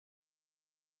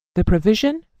The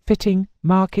provision, fitting,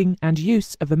 marking and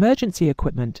use of emergency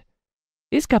equipment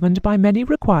is governed by many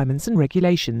requirements and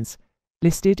regulations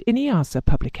listed in EASA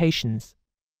publications.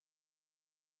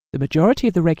 The majority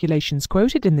of the regulations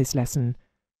quoted in this lesson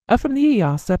are from the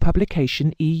EASA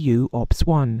publication EU OPS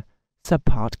 1,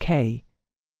 Subpart K.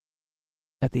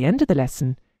 At the end of the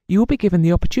lesson, you will be given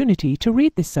the opportunity to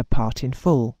read this subpart in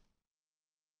full.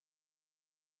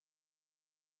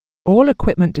 All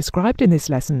equipment described in this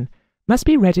lesson must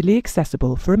be readily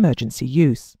accessible for emergency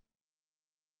use.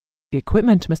 The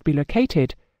equipment must be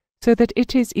located so that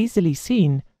it is easily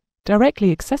seen,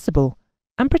 directly accessible,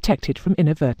 and protected from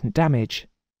inadvertent damage.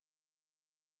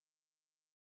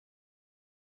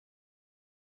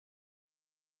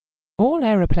 All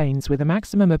aeroplanes with a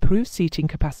maximum approved seating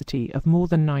capacity of more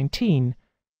than 19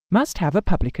 must have a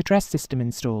public address system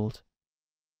installed.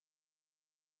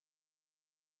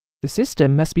 The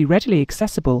system must be readily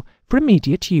accessible for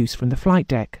immediate use from the flight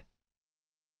deck.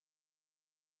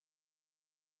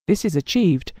 This is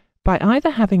achieved by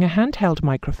either having a handheld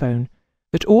microphone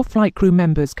that all flight crew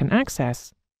members can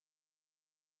access,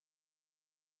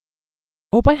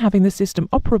 or by having the system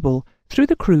operable through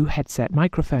the crew headset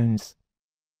microphones.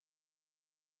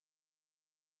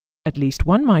 At least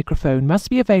one microphone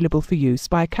must be available for use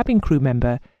by a cabin crew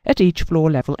member at each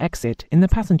floor-level exit in the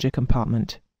passenger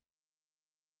compartment.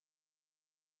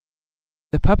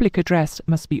 The public address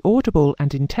must be audible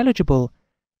and intelligible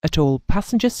at all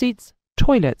passenger seats,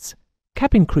 toilets,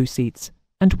 cabin crew seats,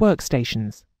 and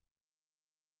workstations.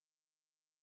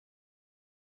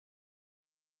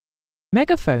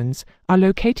 Megaphones are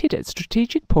located at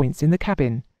strategic points in the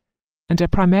cabin and are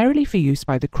primarily for use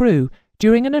by the crew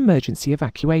during an emergency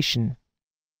evacuation.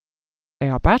 They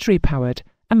are battery-powered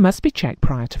and must be checked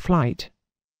prior to flight.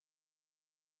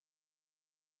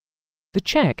 The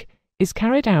check is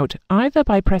carried out either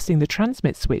by pressing the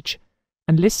transmit switch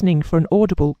and listening for an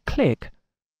audible click,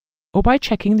 or by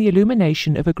checking the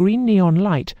illumination of a green neon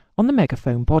light on the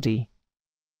megaphone body.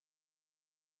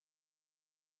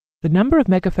 The number of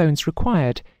megaphones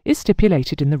required is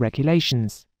stipulated in the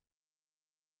regulations.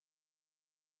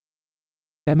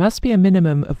 There must be a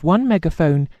minimum of one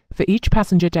megaphone for each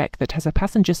passenger deck that has a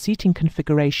passenger seating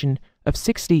configuration of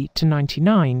 60 to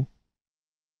 99,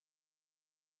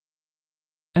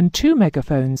 and 2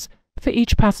 megaphones for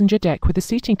each passenger deck with a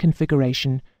seating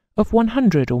configuration of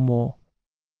 100 or more.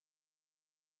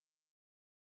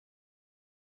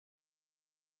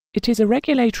 It is a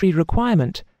regulatory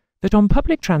requirement that on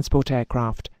public transport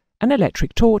aircraft, an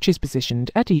electric torch is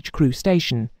positioned at each crew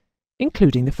station,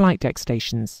 including the flight deck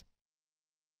stations.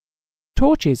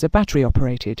 Torches are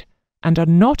battery-operated and are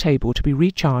not able to be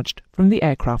recharged from the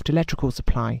aircraft electrical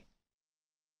supply.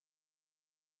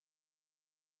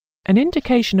 An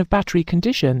indication of battery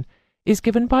condition is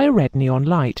given by a red neon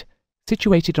light,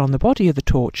 situated on the body of the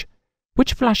torch,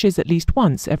 which flashes at least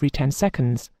once every 10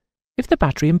 seconds, if the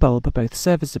battery and bulb are both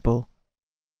serviceable.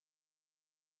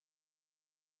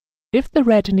 If the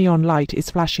red neon light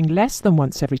is flashing less than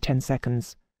once every 10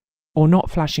 seconds, or not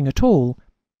flashing at all,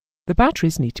 the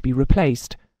batteries need to be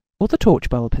replaced, or the torch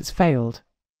bulb has failed.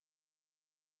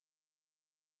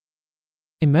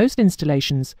 In most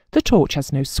installations, the torch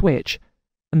has no switch,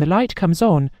 and the light comes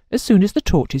on as soon as the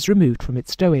torch is removed from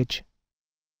its stowage.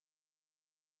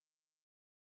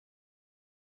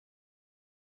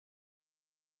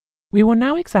 We will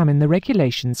now examine the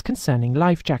regulations concerning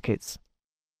life jackets.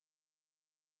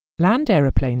 Land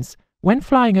aeroplanes, when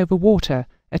flying over water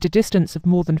at a distance of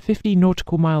more than 50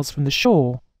 nautical miles from the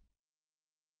shore,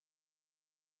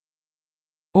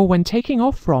 or when taking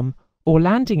off from or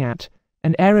landing at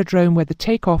an aerodrome where the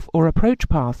takeoff or approach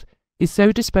path is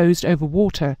so disposed over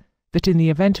water that in the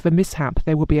event of a mishap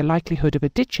there will be a likelihood of a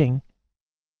ditching,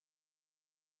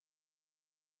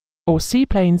 or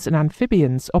seaplanes and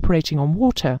amphibians operating on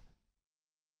water,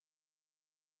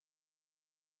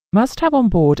 must have on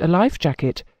board a life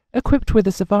jacket equipped with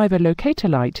a survivor locator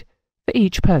light for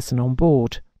each person on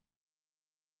board.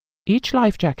 Each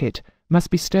life jacket must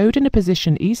be stowed in a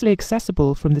position easily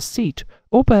accessible from the seat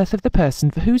or berth of the person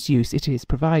for whose use it is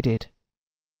provided.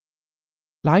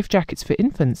 Life jackets for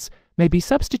infants may be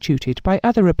substituted by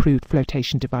other approved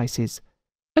flotation devices,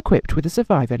 equipped with a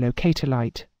survivor locator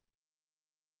light.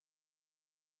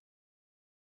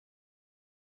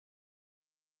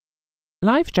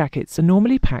 Life jackets are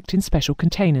normally packed in special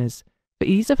containers for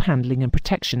ease of handling and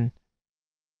protection.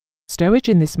 Stowage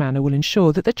in this manner will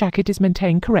ensure that the jacket is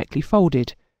maintained correctly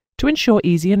folded, to ensure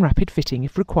easy and rapid fitting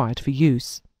if required for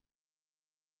use.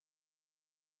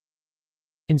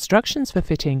 Instructions for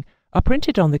fitting are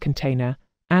printed on the container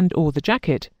and/or the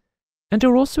jacket, and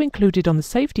are also included on the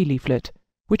safety leaflet,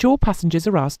 which all passengers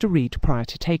are asked to read prior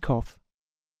to takeoff.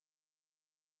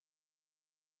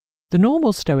 The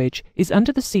normal stowage is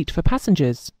under the seat for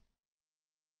passengers,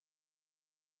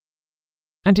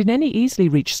 and in any easily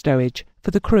reached stowage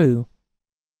for the crew.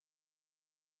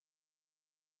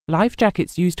 Life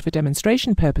jackets used for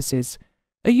demonstration purposes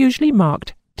are usually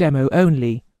marked Demo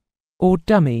Only or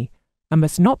Dummy and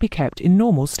must not be kept in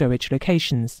normal stowage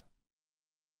locations.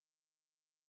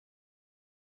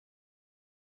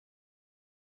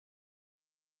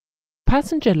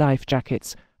 Passenger life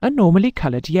jackets are normally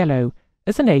coloured yellow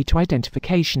as an aid to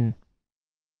identification.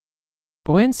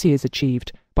 Buoyancy is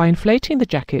achieved by inflating the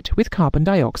jacket with carbon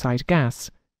dioxide gas,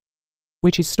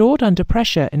 which is stored under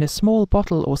pressure in a small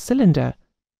bottle or cylinder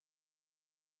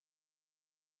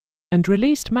and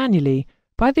released manually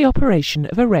by the operation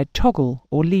of a red toggle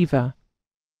or lever.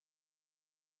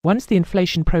 Once the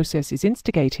inflation process is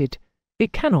instigated,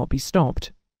 it cannot be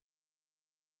stopped.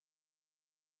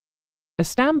 A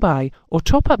standby or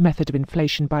top-up method of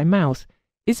inflation by mouth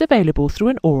is available through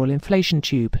an oral inflation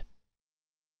tube.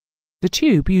 The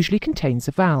tube usually contains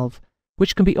a valve,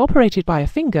 which can be operated by a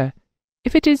finger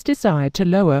if it is desired to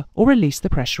lower or release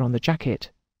the pressure on the jacket.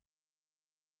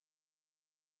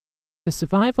 The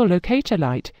survival locator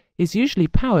light is usually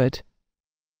powered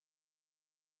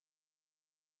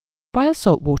by a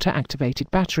saltwater activated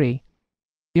battery,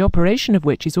 the operation of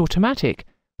which is automatic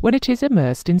when it is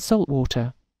immersed in salt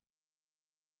water.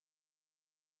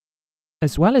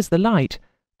 As well as the light,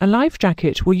 a life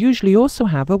jacket will usually also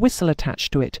have a whistle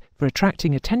attached to it for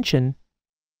attracting attention,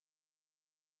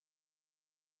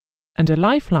 and a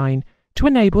lifeline to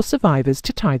enable survivors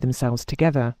to tie themselves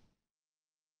together.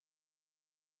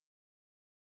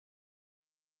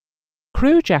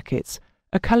 Crew jackets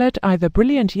are coloured either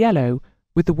brilliant yellow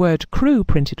with the word crew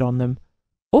printed on them,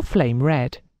 or flame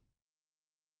red.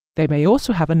 They may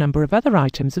also have a number of other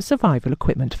items of survival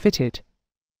equipment fitted.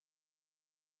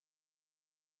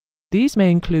 These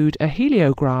may include a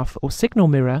heliograph or signal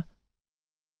mirror,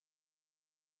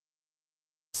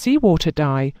 seawater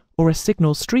dye or a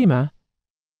signal streamer,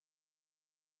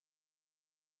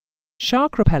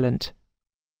 shark repellent,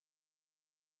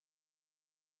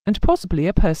 and possibly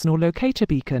a personal locator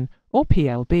beacon or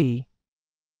PLB.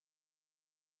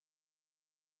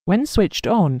 When switched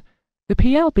on, the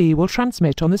PLB will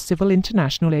transmit on the Civil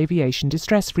International Aviation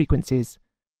distress frequencies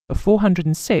of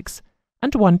 406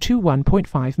 and 121.5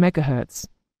 MHz,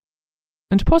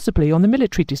 and possibly on the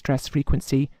military distress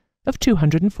frequency of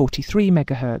 243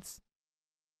 MHz.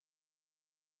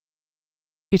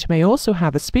 It may also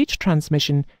have a speech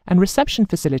transmission and reception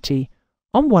facility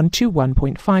on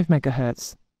 121.5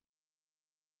 MHz.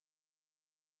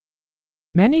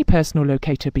 Many personal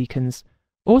locator beacons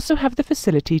also have the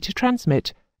facility to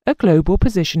transmit a global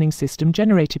positioning system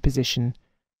generated position,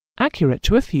 accurate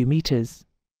to a few meters.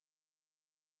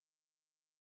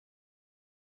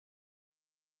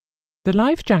 The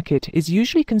life jacket is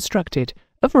usually constructed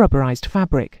of rubberized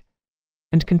fabric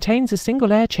and contains a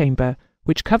single air chamber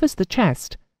which covers the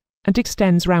chest and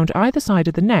extends round either side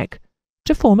of the neck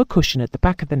to form a cushion at the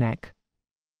back of the neck.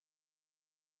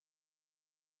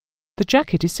 The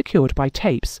jacket is secured by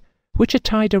tapes which are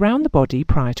tied around the body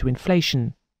prior to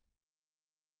inflation.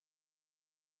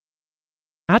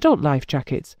 Adult life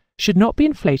jackets should not be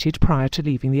inflated prior to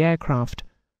leaving the aircraft,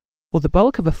 or the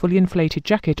bulk of a fully inflated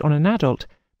jacket on an adult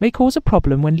may cause a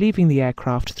problem when leaving the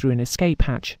aircraft through an escape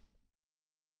hatch.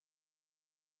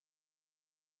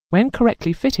 When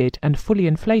correctly fitted and fully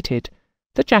inflated,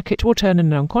 the jacket will turn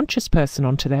an unconscious person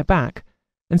onto their back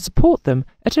and support them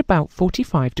at about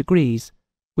 45 degrees,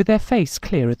 with their face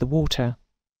clear of the water.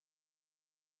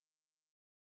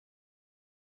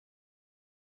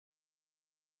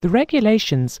 The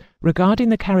regulations regarding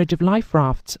the carriage of life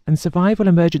rafts and survival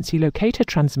emergency locator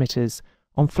transmitters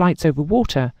on flights over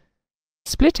water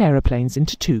split aeroplanes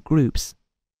into two groups.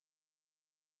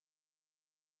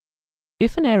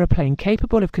 If an aeroplane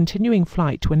capable of continuing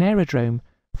flight to an aerodrome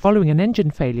following an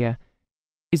engine failure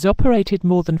is operated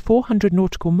more than 400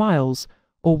 nautical miles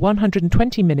or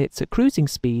 120 minutes at cruising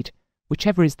speed,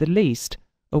 whichever is the least,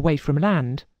 away from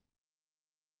land,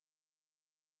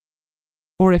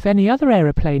 or if any other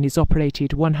aeroplane is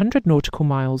operated 100 nautical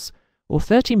miles or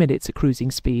 30 minutes at cruising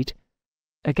speed,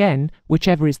 again,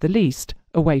 whichever is the least,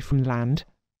 away from land,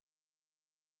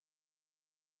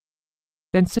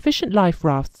 then sufficient life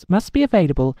rafts must be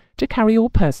available to carry all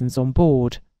persons on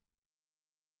board.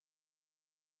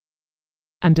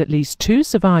 And at least two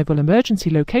survival emergency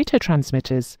locator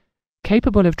transmitters,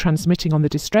 capable of transmitting on the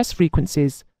distress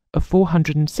frequencies of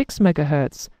 406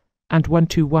 MHz and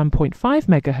 121.5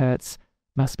 MHz,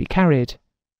 must be carried.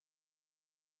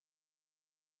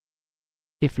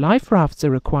 If life rafts are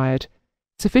required,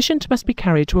 sufficient must be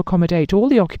carried to accommodate all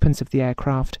the occupants of the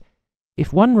aircraft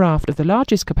if one raft of the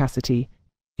largest capacity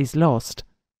is lost.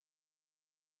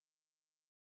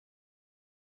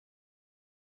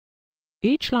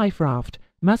 Each life raft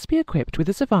must be equipped with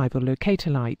a survival locator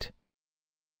light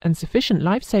and sufficient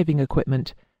life-saving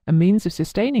equipment and means of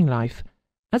sustaining life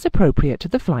as appropriate to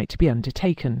the flight to be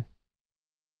undertaken.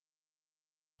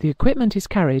 The equipment is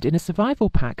carried in a survival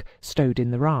pack stowed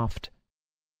in the raft.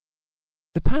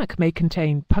 The pack may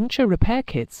contain puncture repair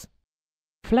kits,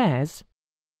 flares,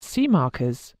 sea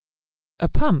markers, a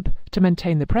pump to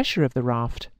maintain the pressure of the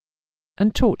raft,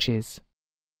 and torches.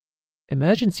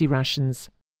 Emergency rations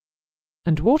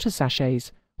and water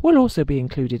sachets will also be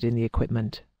included in the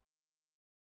equipment.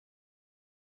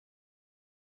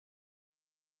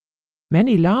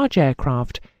 Many large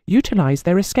aircraft utilize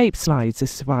their escape slides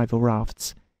as survival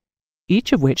rafts,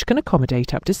 each of which can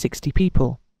accommodate up to 60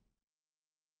 people.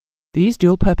 These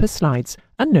dual-purpose slides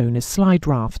are known as slide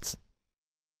rafts.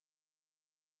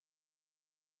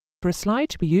 For a slide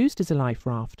to be used as a life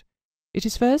raft, it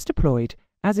is first deployed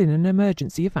as in an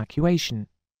emergency evacuation,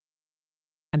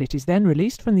 and it is then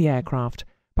released from the aircraft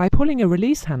by pulling a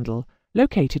release handle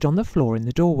located on the floor in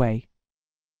the doorway.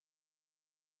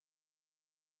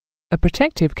 A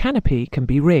protective canopy can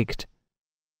be rigged.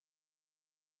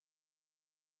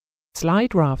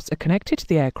 Slide rafts are connected to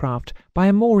the aircraft by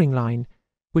a mooring line,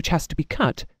 which has to be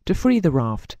cut to free the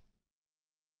raft.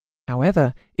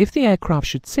 However, if the aircraft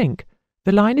should sink,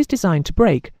 the line is designed to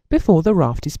break before the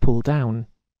raft is pulled down.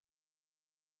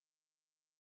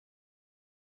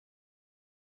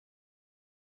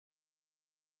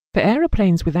 For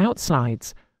aeroplanes without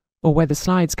slides, or where the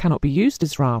slides cannot be used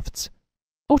as rafts,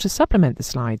 or to supplement the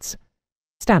slides,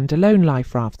 stand-alone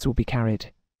life rafts will be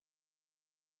carried.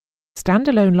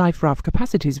 Stand-alone life raft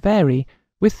capacities vary,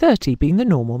 with 30 being the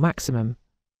normal maximum.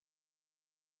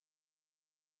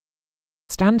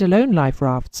 Stand-alone life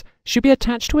rafts should be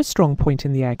attached to a strong point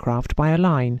in the aircraft by a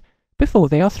line before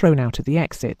they are thrown out at the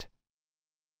exit.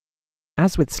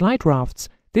 As with slide rafts,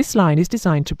 this line is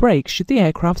designed to break should the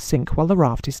aircraft sink while the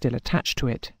raft is still attached to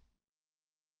it.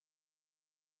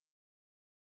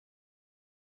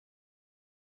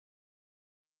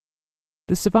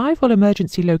 The Survival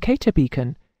Emergency Locator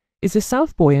Beacon is a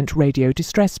self-buoyant radio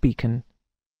distress beacon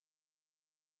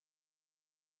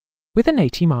with an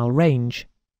 80-mile range.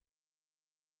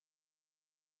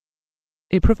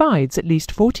 It provides at least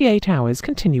 48 hours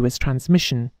continuous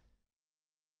transmission.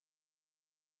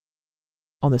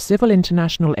 On the Civil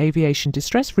International Aviation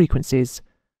distress frequencies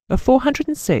of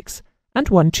 406 and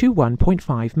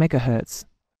 121.5 MHz.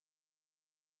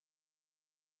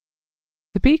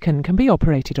 The beacon can be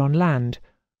operated on land,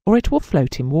 or it will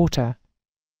float in water.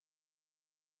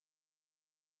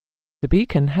 The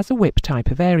beacon has a whip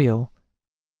type of aerial,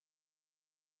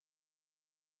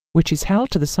 which is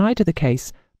held to the side of the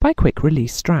case by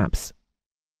quick-release straps.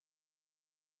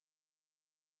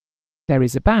 There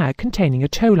is a bag containing a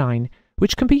tow line,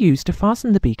 which can be used to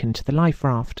fasten the beacon to the life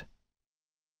raft.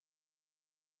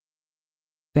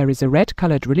 There is a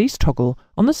red-coloured release toggle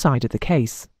on the side of the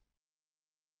case.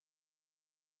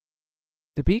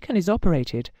 The beacon is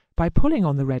operated by pulling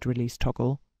on the red release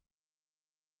toggle,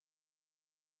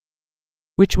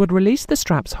 which would release the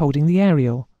straps holding the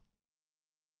aerial.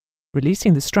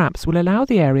 Releasing the straps will allow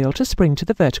the aerial to spring to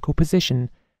the vertical position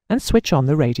and switch on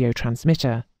the radio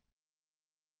transmitter.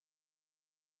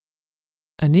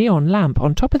 A neon lamp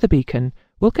on top of the beacon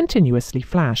will continuously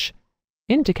flash,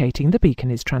 indicating the beacon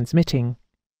is transmitting.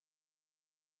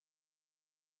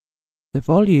 The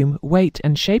volume, weight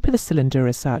and shape of the cylinder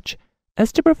are such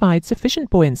as to provide sufficient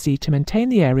buoyancy to maintain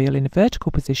the aerial in a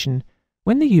vertical position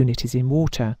when the unit is in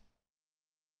water.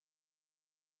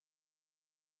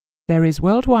 There is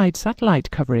worldwide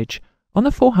satellite coverage on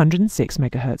the 406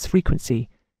 MHz frequency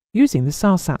using the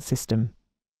SARSAT system.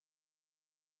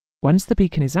 Once the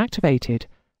beacon is activated,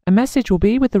 a message will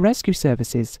be with the rescue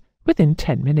services within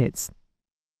 10 minutes.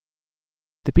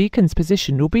 The beacon's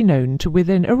position will be known to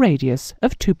within a radius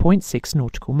of 2.6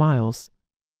 nautical miles.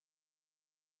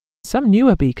 Some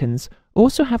newer beacons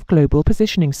also have Global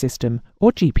Positioning System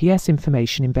or GPS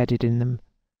information embedded in them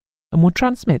and will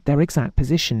transmit their exact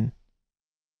position.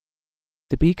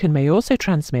 The beacon may also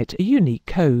transmit a unique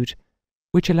code,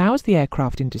 which allows the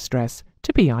aircraft in distress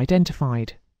to be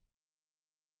identified.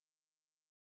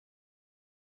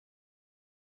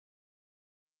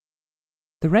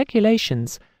 The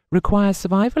regulations require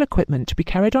survival equipment to be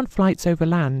carried on flights over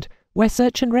land where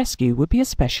search and rescue would be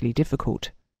especially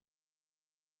difficult.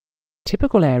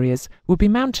 Typical areas would be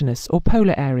mountainous or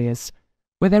polar areas,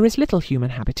 where there is little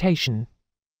human habitation.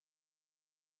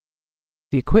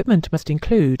 The equipment must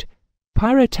include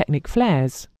pyrotechnic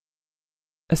flares,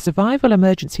 a survival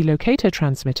emergency locator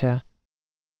transmitter,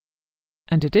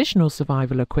 and additional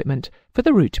survival equipment for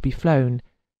the route to be flown,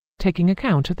 taking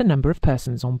account of the number of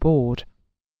persons on board.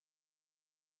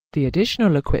 The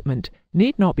additional equipment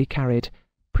need not be carried,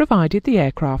 provided the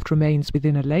aircraft remains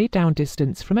within a laid-down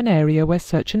distance from an area where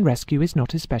search and rescue is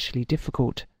not especially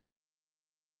difficult.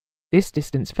 This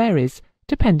distance varies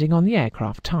depending on the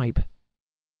aircraft type.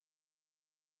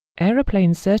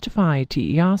 Aeroplanes certified to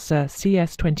EASA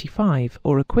CS25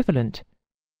 or equivalent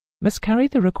must carry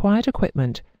the required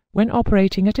equipment when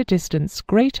operating at a distance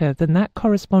greater than that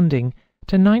corresponding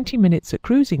to 90 minutes at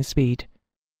cruising speed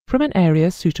from an area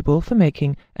suitable for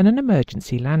making an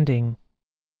emergency landing.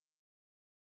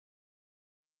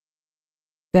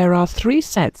 There are 3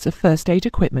 sets of first aid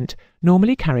equipment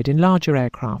normally carried in larger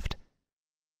aircraft.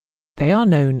 They are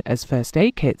known as first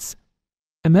aid kits,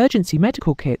 emergency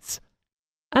medical kits,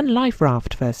 and life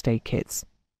raft first aid kits.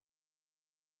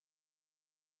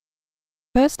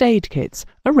 First aid kits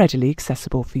are readily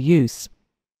accessible for use.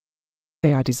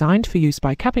 They are designed for use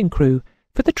by cabin crew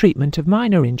for the treatment of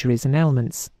minor injuries and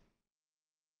ailments.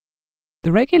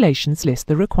 The regulations list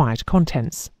the required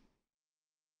contents.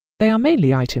 They are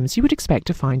mainly items you would expect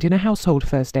to find in a household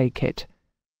first aid kit,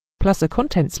 plus a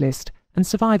contents list and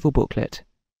survival booklet.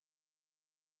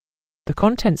 The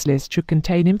contents list should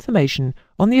contain information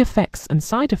on the effects and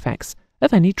side effects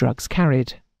of any drugs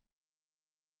carried.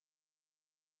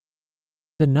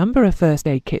 The number of first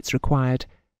aid kits required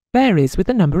varies with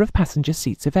the number of passenger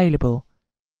seats available,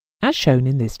 as shown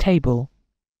in this table.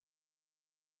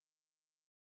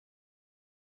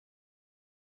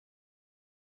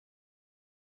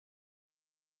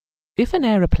 If an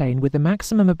aeroplane with a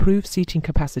maximum approved seating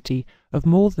capacity of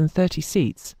more than 30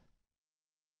 seats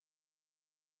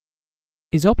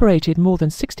is operated more than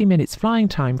 60 minutes flying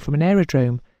time from an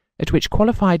aerodrome at which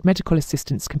qualified medical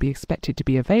assistance can be expected to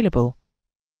be available,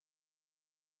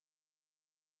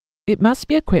 it must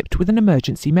be equipped with an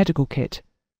emergency medical kit,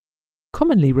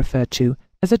 commonly referred to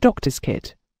as a doctor's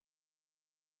kit.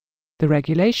 The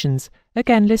regulations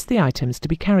again list the items to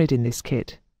be carried in this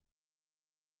kit.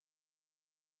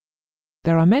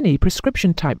 There are many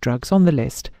prescription-type drugs on the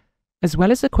list, as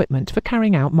well as equipment for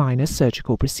carrying out minor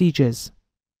surgical procedures.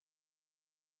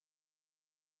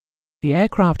 The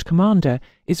aircraft commander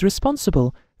is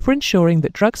responsible for ensuring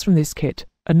that drugs from this kit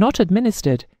are not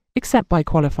administered except by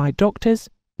qualified doctors,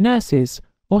 nurses,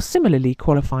 or similarly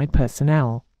qualified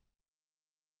personnel.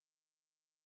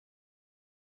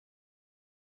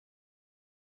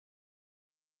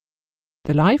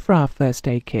 The life raft first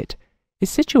aid kit is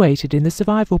situated in the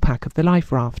survival pack of the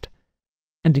life raft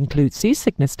and includes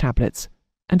seasickness tablets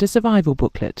and a survival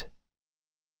booklet.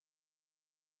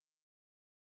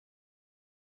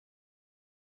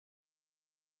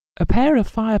 A pair of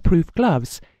fireproof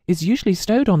gloves is usually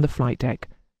stowed on the flight deck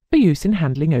for use in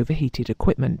handling overheated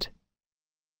equipment.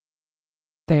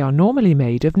 They are normally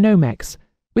made of Nomex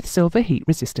with silver heat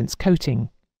resistance coating.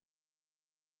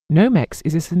 Nomex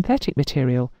is a synthetic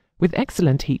material with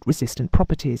excellent heat resistant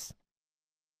properties.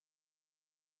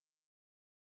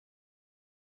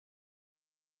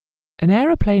 An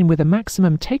aeroplane with a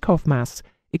maximum takeoff mass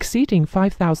exceeding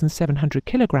 5,700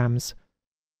 kilograms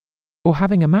or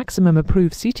having a maximum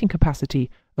approved seating capacity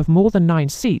of more than 9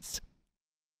 seats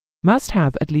must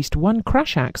have at least one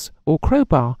crash axe or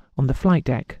crowbar on the flight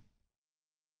deck.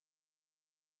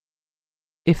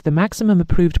 If the maximum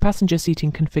approved passenger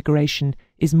seating configuration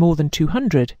is more than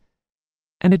 200,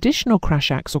 an additional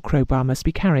crash axe or crowbar must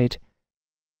be carried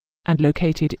and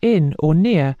located in or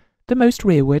near the most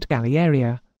rearward galley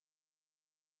area.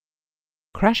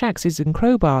 Crash axes and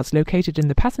crowbars located in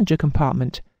the passenger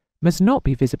compartment must not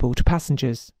be visible to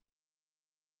passengers.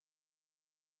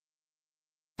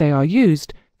 They are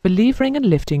used for levering and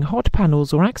lifting hot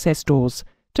panels or access doors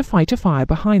to fight a fire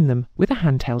behind them with a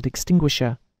handheld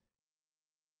extinguisher.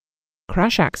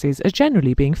 Crash axes are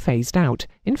generally being phased out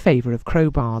in favour of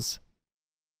crowbars.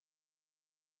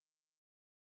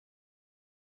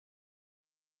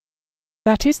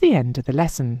 That is the end of the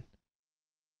lesson.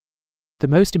 The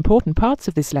most important parts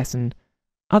of this lesson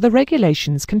are the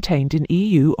regulations contained in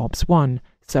EU OPS 1,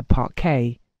 Subpart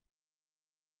K.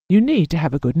 You need to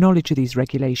have a good knowledge of these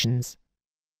regulations.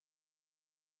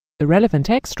 The relevant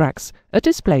extracts are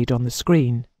displayed on the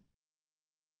screen.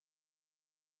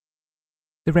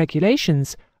 The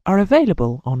regulations are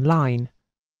available online.